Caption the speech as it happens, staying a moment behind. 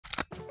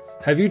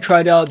Have you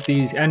tried out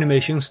these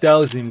animation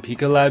styles in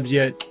Pika Labs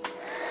yet?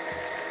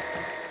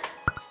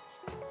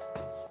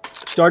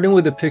 Starting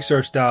with the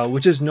Pixar style,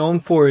 which is known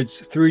for its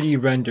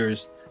 3D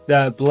renders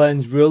that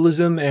blends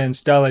realism and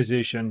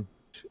stylization.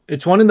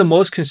 It's one of the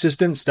most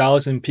consistent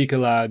styles in Pika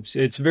Labs.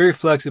 It's very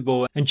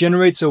flexible and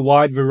generates a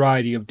wide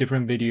variety of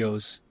different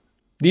videos.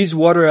 These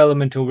water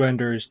elemental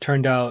renders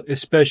turned out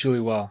especially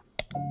well.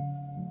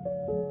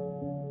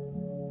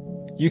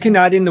 You can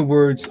add in the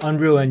words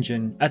Unreal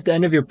Engine at the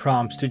end of your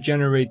prompts to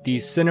generate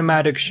these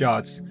cinematic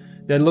shots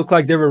that look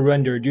like they were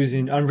rendered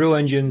using Unreal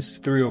Engine's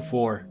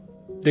 304.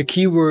 The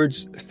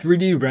keywords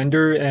 3D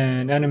render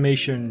and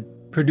animation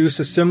produce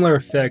a similar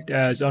effect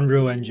as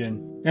Unreal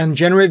Engine and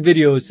generate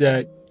videos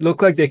that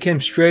look like they came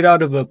straight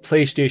out of a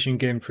PlayStation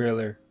game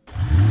trailer.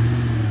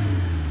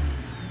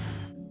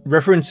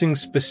 Referencing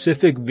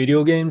specific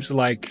video games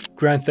like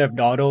Grand Theft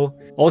Auto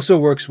also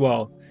works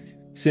well,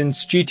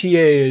 since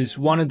GTA is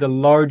one of the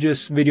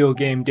largest video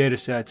game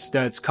datasets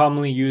that's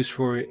commonly used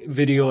for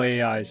video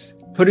AIs.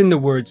 Putting the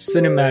word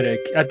cinematic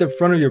at the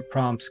front of your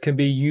prompts can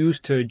be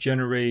used to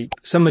generate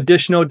some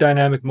additional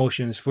dynamic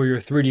motions for your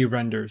 3D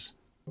renders.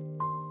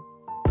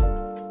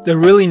 The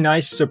really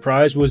nice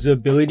surprise was the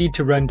ability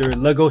to render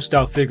Lego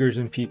style figures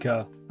in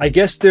Pika. I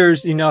guess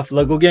there's enough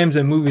Lego games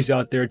and movies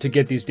out there to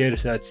get these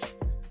datasets.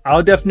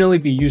 I'll definitely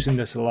be using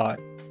this a lot.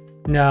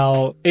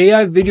 Now,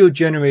 AI video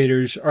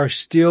generators are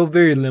still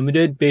very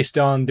limited based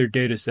on their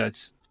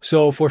datasets.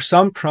 So for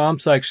some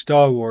prompts like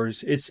Star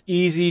Wars, it's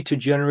easy to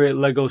generate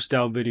Lego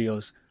style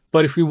videos.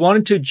 But if we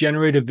wanted to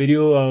generate a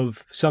video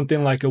of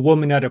something like a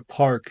woman at a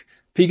park,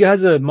 Pika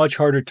has a much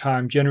harder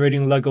time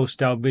generating Lego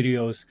style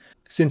videos,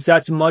 since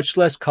that's a much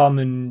less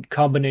common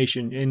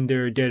combination in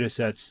their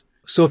datasets.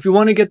 So if you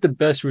want to get the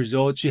best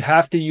results, you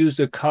have to use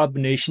a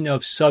combination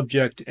of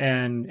subject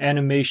and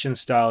animation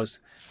styles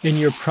in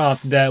your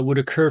prompt that would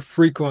occur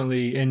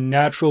frequently in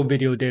natural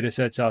video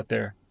datasets out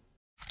there.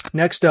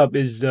 Next up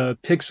is the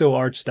pixel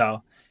art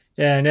style,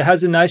 and it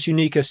has a nice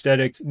unique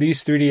aesthetic.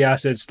 These 3D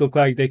assets look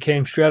like they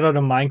came straight out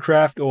of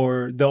Minecraft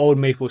or the old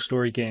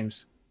MapleStory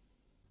games.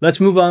 Let's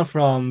move on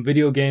from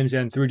video games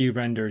and 3D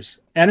renders.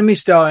 Anime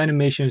style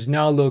animations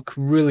now look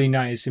really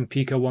nice in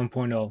Pika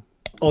 1.0.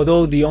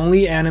 Although the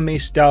only anime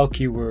style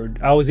keyword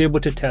I was able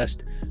to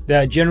test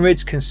that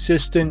generates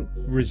consistent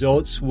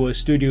results was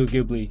Studio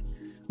Ghibli,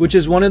 which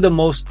is one of the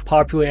most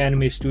popular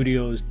anime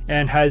studios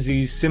and has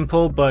these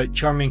simple but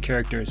charming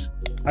characters.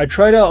 I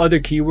tried out other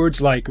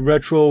keywords like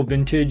retro,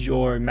 vintage,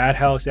 or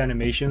madhouse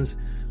animations,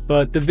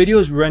 but the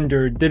videos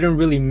rendered didn't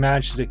really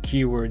match the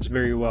keywords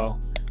very well.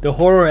 The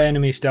horror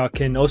anime style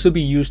can also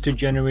be used to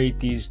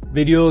generate these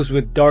videos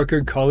with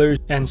darker colors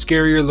and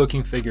scarier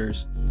looking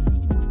figures.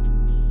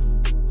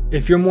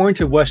 If you're more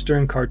into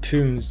Western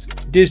cartoons,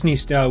 Disney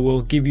style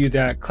will give you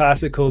that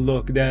classical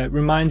look that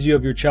reminds you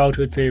of your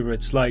childhood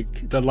favorites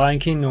like The Lion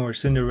King or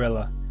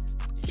Cinderella.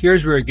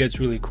 Here's where it gets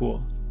really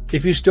cool.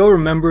 If you still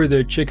remember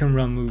the Chicken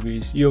Run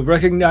movies, you'll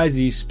recognize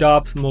these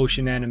stop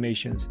motion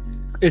animations.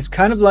 It's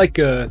kind of like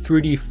a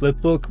 3D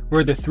flipbook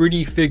where the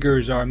 3D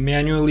figures are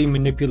manually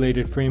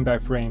manipulated frame by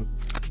frame.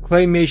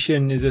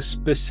 Claymation is a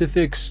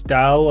specific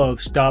style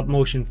of stop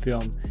motion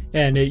film,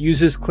 and it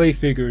uses clay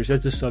figures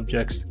as the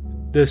subjects.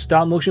 The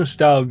stop motion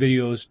style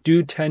videos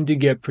do tend to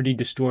get pretty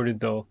distorted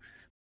though.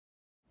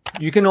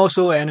 You can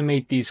also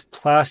animate these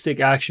plastic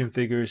action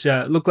figures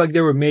that look like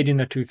they were made in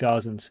the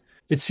 2000s.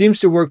 It seems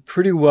to work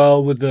pretty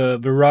well with a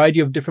variety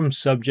of different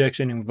subjects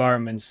and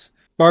environments.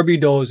 Barbie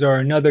dolls are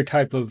another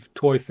type of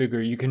toy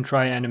figure you can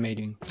try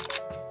animating.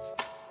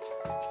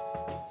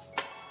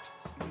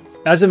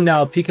 As of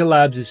now, Pika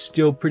Labs is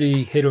still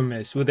pretty hit or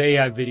miss with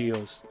AI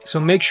videos, so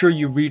make sure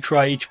you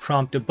retry each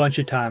prompt a bunch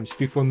of times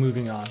before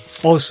moving on.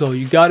 Also,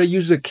 you gotta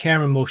use the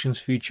camera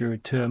motions feature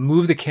to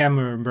move the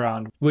camera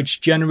around,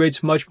 which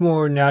generates much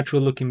more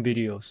natural looking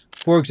videos.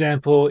 For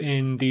example,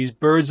 in these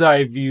bird's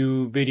eye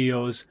view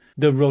videos,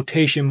 the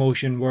rotation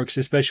motion works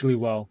especially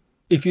well.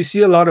 If you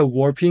see a lot of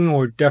warping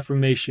or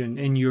deformation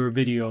in your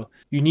video,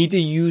 you need to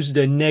use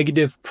the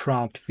negative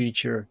prompt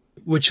feature,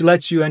 which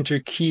lets you enter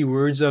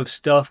keywords of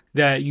stuff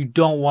that you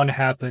don't want to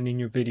happen in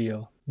your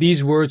video.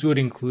 These words would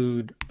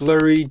include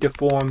blurry,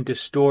 deformed,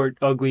 distort,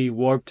 ugly,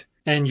 warped,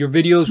 and your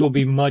videos will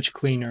be much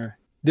cleaner.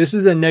 This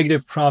is a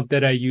negative prompt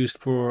that I used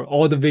for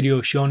all the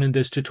videos shown in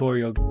this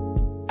tutorial.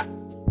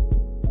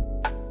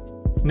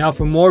 Now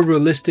for more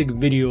realistic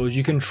videos,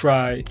 you can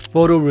try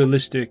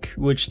photorealistic,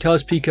 which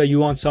tells Pika you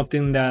want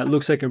something that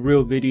looks like a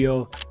real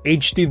video.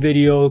 HD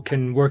video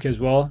can work as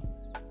well.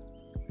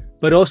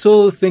 But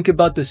also think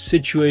about the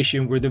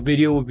situation where the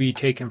video will be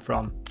taken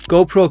from.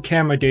 GoPro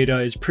camera data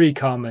is pretty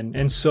common,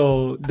 and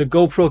so the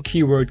GoPro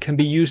keyword can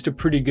be used to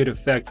pretty good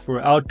effect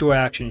for outdoor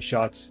action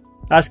shots.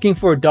 Asking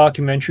for a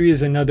documentary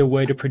is another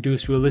way to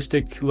produce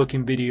realistic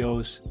looking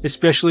videos,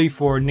 especially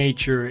for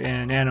nature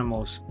and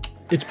animals.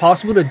 It's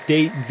possible to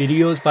date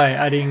videos by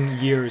adding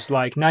years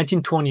like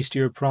 1920s to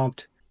your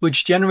prompt,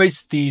 which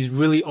generates these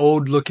really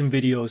old looking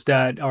videos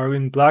that are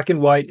in black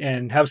and white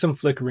and have some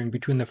flickering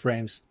between the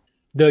frames.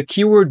 The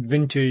keyword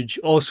vintage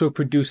also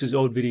produces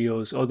old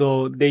videos,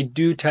 although they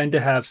do tend to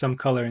have some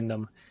color in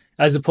them,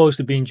 as opposed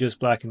to being just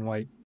black and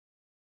white.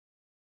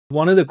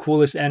 One of the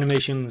coolest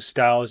animation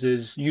styles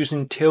is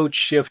using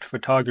tilt-shift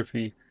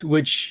photography,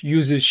 which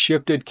uses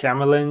shifted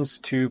camera lens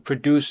to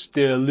produce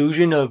the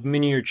illusion of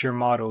miniature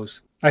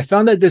models. I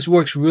found that this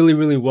works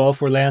really well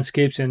for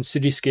landscapes and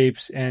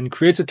cityscapes and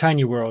creates a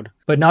tiny world,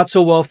 but not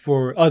so well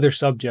for other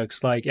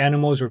subjects like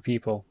animals or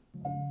people.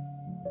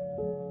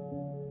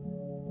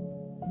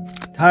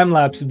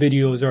 Time-lapse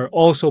videos are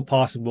also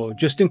possible,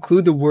 just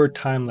include the word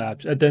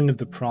time-lapse at the end of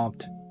the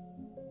prompt.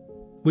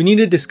 We need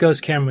to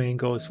discuss camera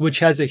angles, which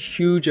has a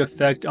huge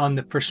effect on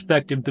the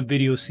perspective the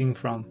video is seen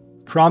from.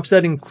 Prompts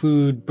that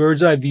include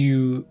bird's eye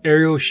view,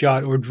 aerial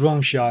shot, or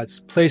drone shots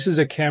places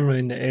a camera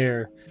in the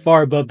air,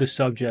 far above the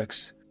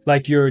subjects,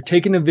 like you're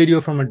taking a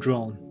video from a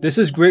drone. This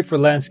is great for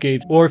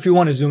landscapes or if you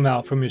want to zoom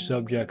out from your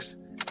subjects.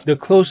 The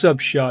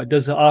close-up shot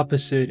does the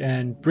opposite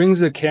and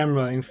brings the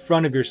camera in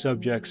front of your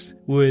subjects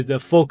with a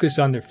focus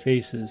on their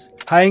faces.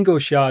 High-angle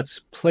shots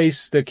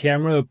place the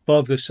camera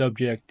above the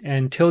subject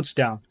and tilts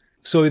down,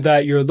 so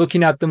that you're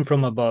looking at them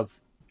from above.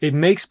 It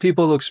makes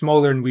people look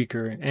smaller and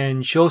weaker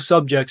and shows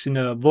subjects in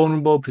a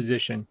vulnerable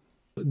position.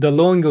 The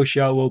low angle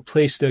shot will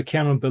place the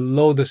camera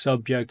below the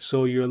subject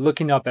so you're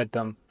looking up at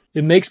them.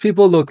 It makes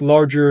people look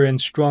larger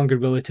and stronger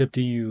relative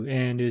to you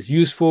and is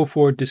useful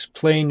for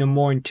displaying a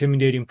more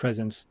intimidating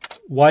presence.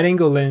 Wide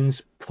angle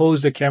lens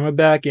pulls the camera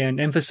back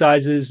and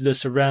emphasizes the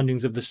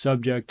surroundings of the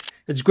subject.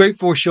 It's great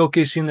for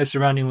showcasing the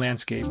surrounding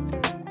landscape.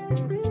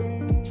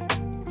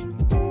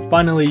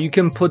 Finally, you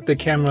can put the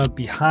camera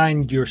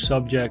behind your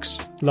subjects,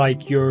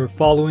 like you're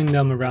following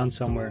them around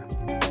somewhere.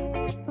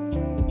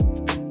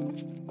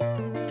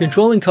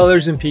 Controlling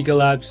colors in Pika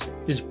Labs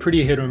is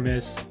pretty hit or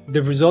miss.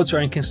 The results are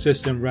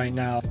inconsistent right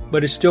now,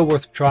 but it's still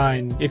worth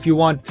trying if you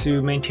want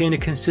to maintain a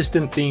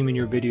consistent theme in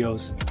your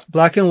videos.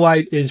 Black and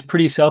white is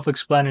pretty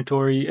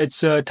self-explanatory.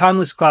 It's a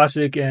timeless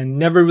classic and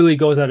never really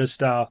goes out of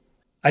style.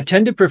 I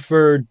tend to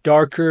prefer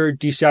darker,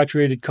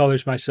 desaturated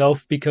colors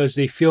myself because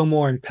they feel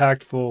more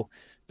impactful.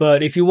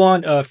 But if you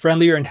want a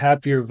friendlier and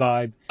happier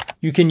vibe,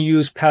 you can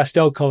use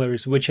pastel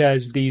colors, which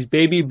has these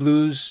baby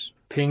blues,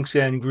 pinks,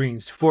 and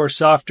greens for a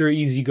softer,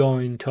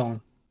 easygoing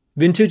tone.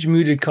 Vintage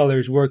muted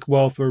colors work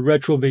well for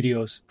retro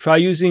videos. Try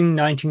using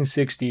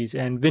 1960s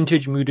and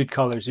vintage muted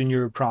colors in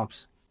your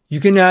prompts.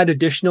 You can add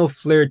additional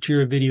flair to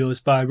your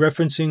videos by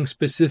referencing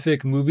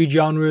specific movie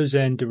genres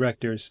and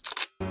directors.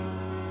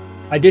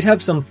 I did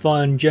have some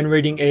fun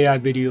generating AI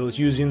videos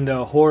using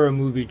the horror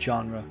movie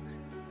genre.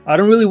 I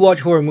don't really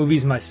watch horror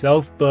movies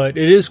myself, but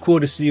it is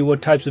cool to see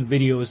what types of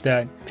videos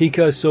that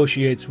Pika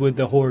associates with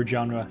the horror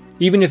genre,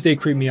 even if they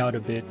creep me out a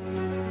bit.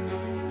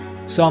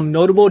 Some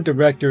notable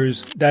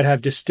directors that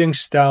have distinct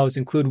styles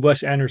include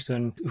Wes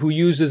Anderson, who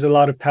uses a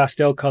lot of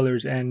pastel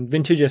colors and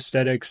vintage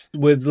aesthetics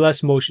with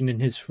less motion in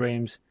his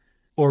frames,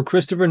 or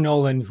Christopher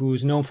Nolan,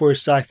 who's known for his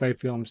sci-fi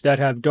films that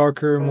have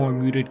darker, more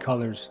muted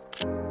colors.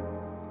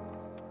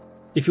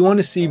 If you want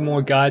to see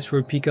more guides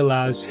for Pika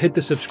Labs, hit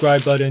the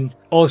subscribe button.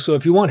 Also,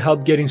 if you want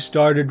help getting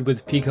started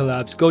with Pika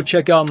Labs, go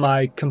check out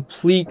my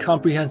complete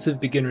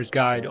comprehensive beginner's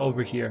guide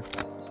over here.